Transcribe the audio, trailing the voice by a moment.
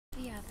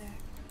together.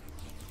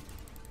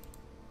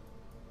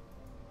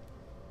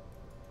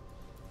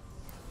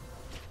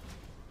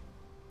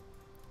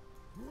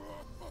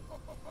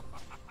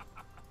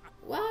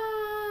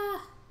 Wah!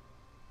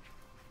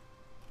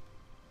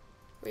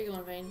 Where you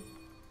going, Vayne?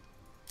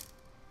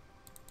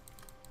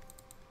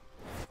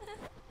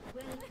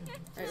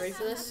 Alright, ready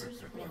for this?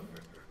 Come on.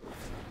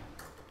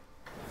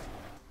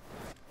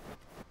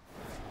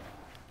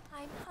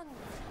 I'm hungry.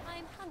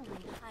 I'm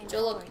hungry. I'm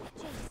Joe, look. bored.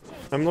 Chase.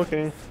 I'm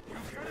looking.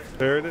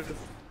 There it is.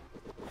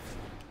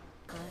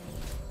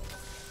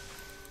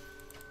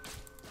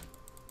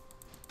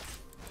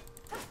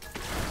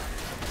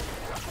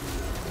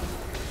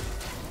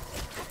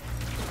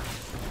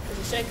 There's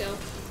a Shaco.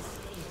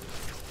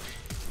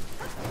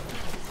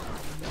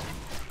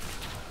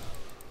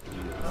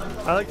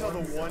 I like how the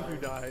one who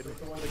died, like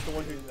the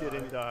one who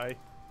didn't die.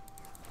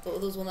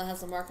 There's one that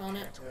has the mark on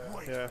it?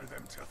 Yeah.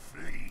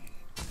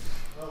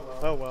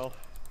 Oh well.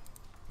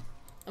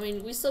 I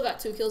mean, we still got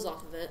 2 kills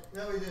off of it.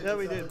 Yeah,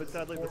 we did, but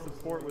sadly the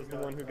support was the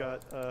one who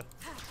got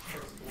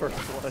first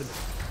blood.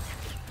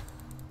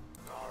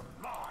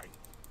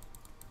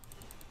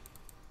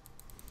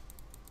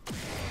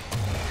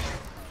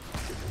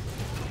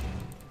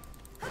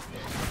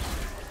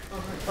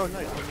 Oh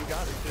nice, well, you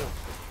got it too.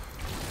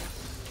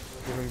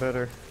 Even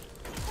better.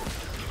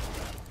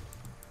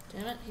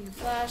 Damn it, he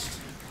flashed.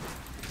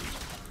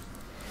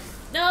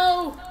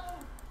 No!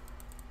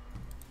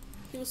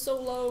 He was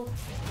so low.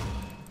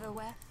 The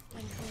weft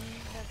and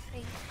clean the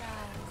fate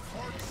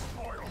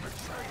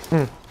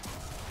dies.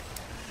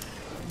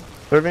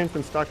 Surveying's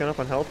been stocking up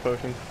on health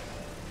potions.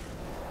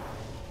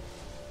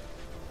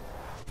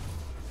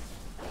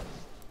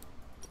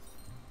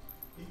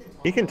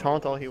 He can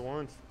taunt all he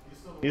wants.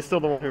 He's still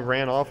the one who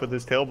ran off with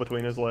his tail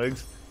between his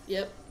legs.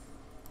 Yep.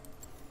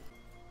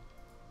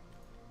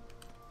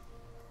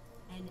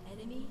 An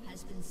enemy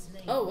has been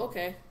slain. Oh,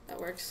 okay. That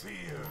works.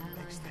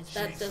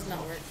 That does not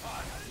work.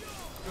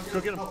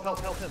 Go get him. Help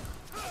him.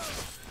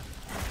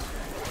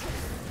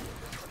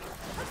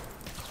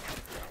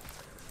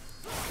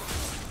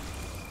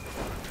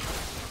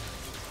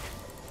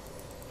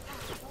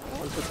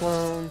 One's the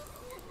clone.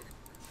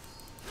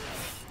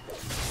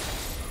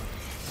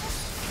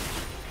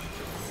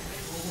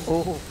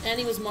 Oh. And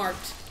he was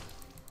marked.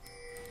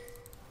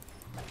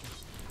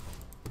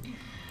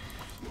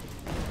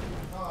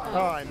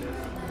 Oh, I missed.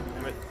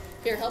 Damn it.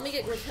 Here, help me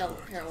get Rick Harold.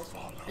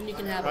 And you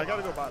can have I it.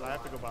 gotta go bot. I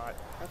have to go bot.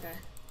 Okay.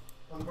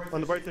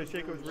 On the bright side,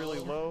 Shaco's really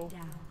low.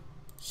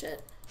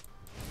 Shit.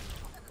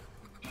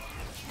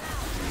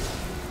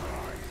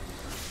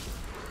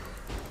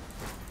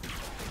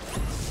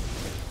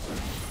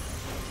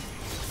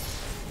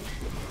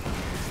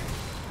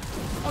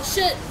 Oh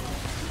shit!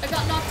 I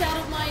got knocked out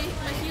of my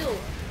heal.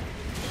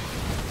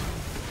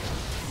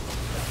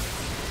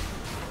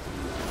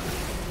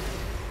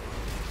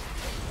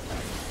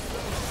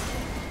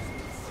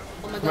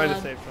 Oh my Might have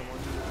god. saved someone.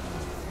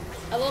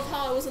 I love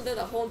how I wasn't there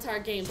the whole entire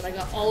game, but I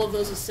got all of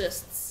those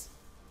assists.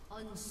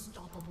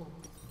 Unstoppable.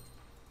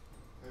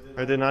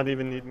 I did not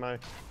even need my...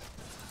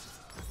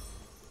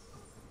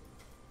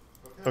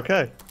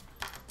 Okay.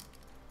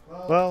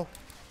 Well,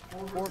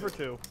 4 for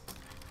 2.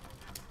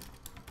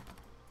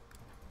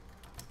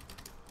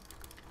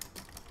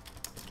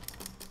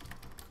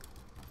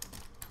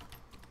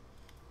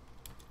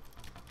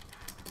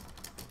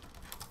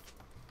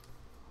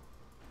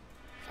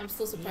 I'm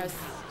still surprised.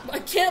 I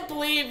can't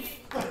believe.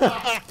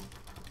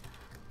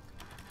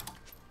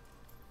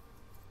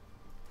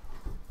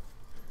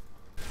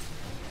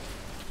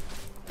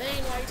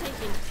 Bang, why are you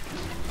tanking?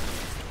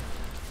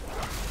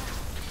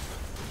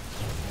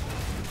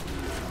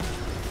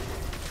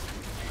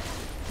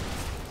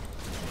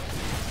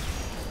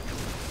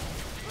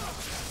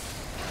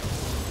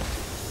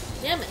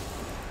 Damn it.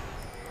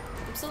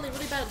 I'm suddenly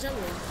really bad at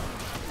jungling.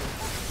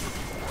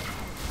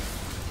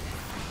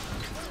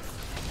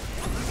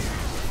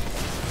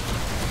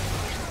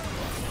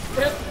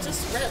 Rip,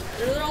 just rip.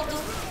 They're all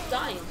just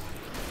dying.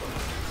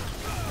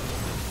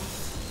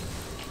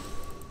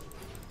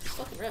 Just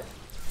fucking rip.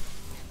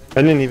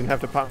 I didn't even have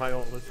to pop my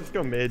ult. Let's just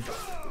go mid.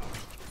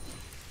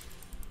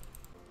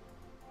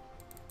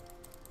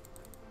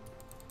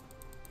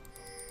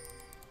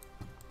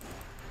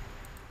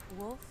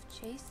 Wolf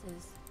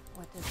chases.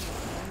 What does it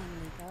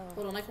willingly go?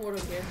 Hold on, I can ward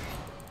over here.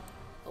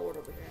 I'll ward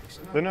over here,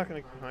 actually. They're not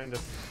gonna come behind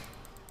us.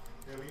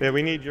 Yeah,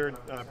 we need your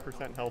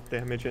percent health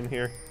damage in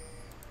here.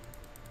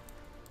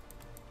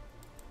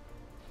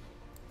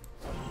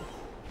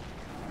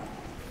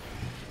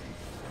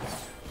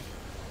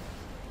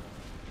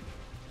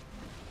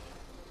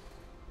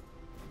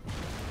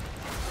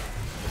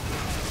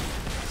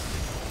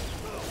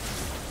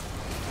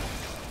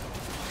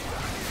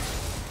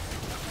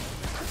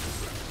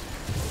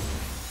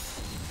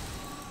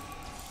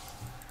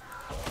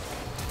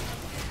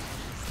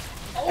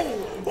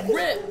 Oh,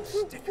 rip!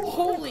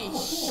 Holy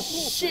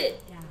shit!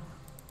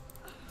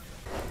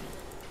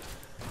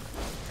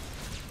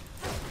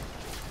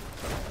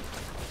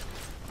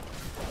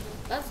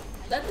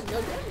 That did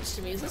no damage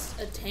to me. Is this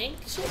a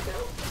tank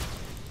Shaco?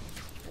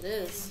 It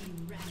is.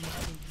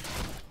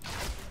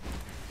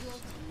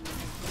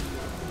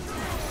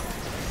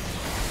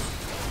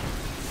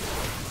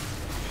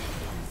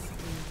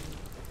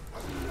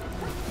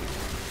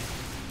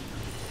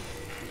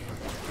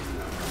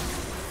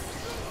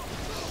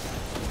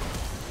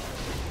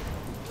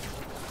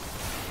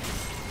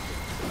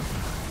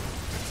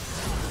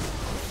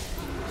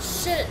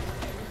 shit!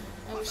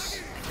 I was...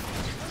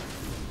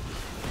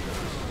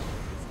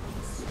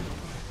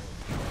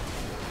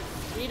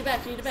 You need it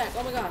back, you need it back.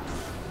 Oh my god.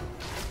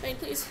 Bane,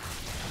 please.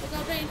 Oh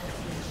god, Bane.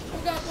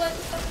 Oh god, what?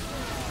 Oh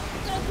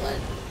god, what?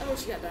 I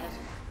wish you got that.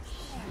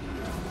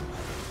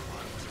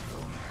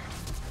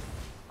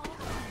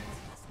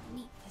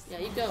 Yeah,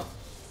 you go.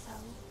 So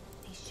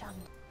they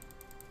shunned.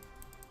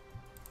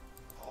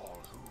 All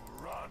who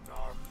run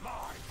are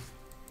mine.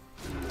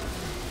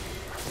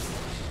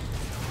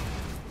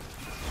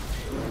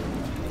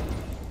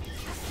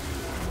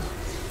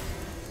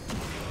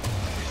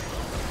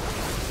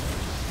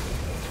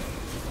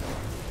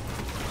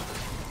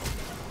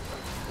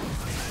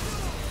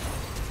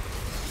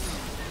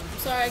 I'm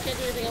sorry, I can't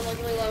do anything. I'm like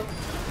really low.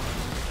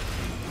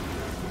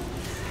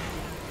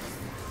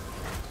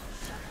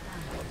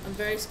 I'm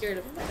very scared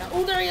of him right now.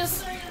 Oh, there he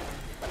is!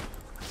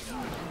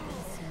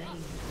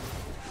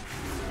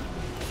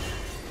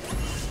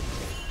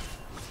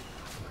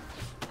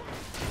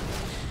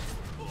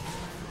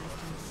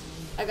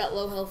 I got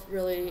low health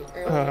really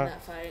early in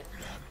that fight.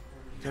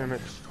 Damn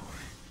it.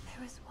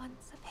 There was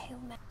once a pale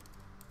man,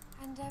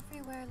 and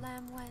everywhere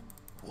Lamb went.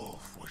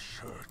 Wolf was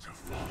sure to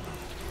follow.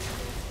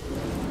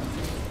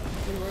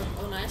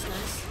 Oh, nice,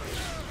 nice.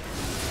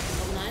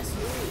 Oh, nice. Ooh.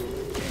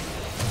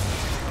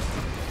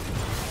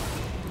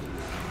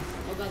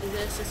 Oh god, do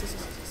this, this.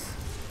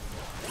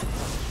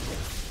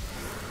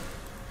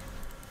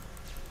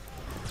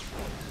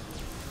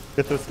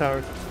 Get those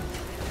towers.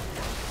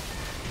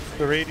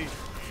 The radi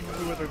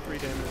 2 other 3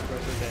 damage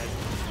bros are dead.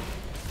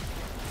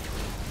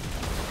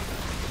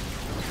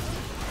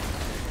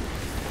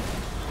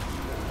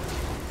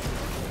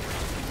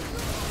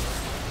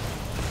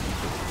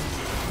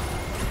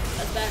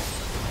 That's back.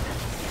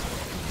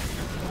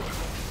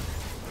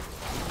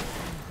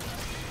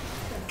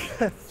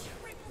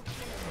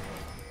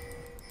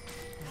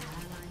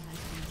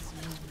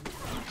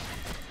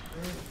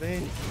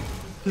 Vayne,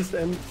 just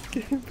end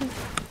game.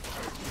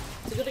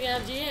 It's a good thing I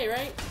have GA,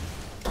 right?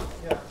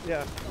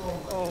 Yeah.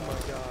 Oh my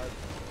god.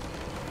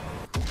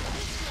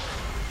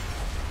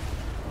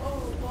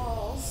 Oh,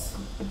 balls.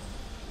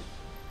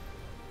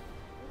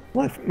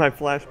 My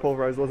flash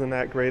pulverize wasn't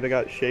that great. I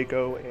got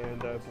Shaco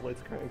and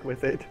Blitzcrank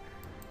with it.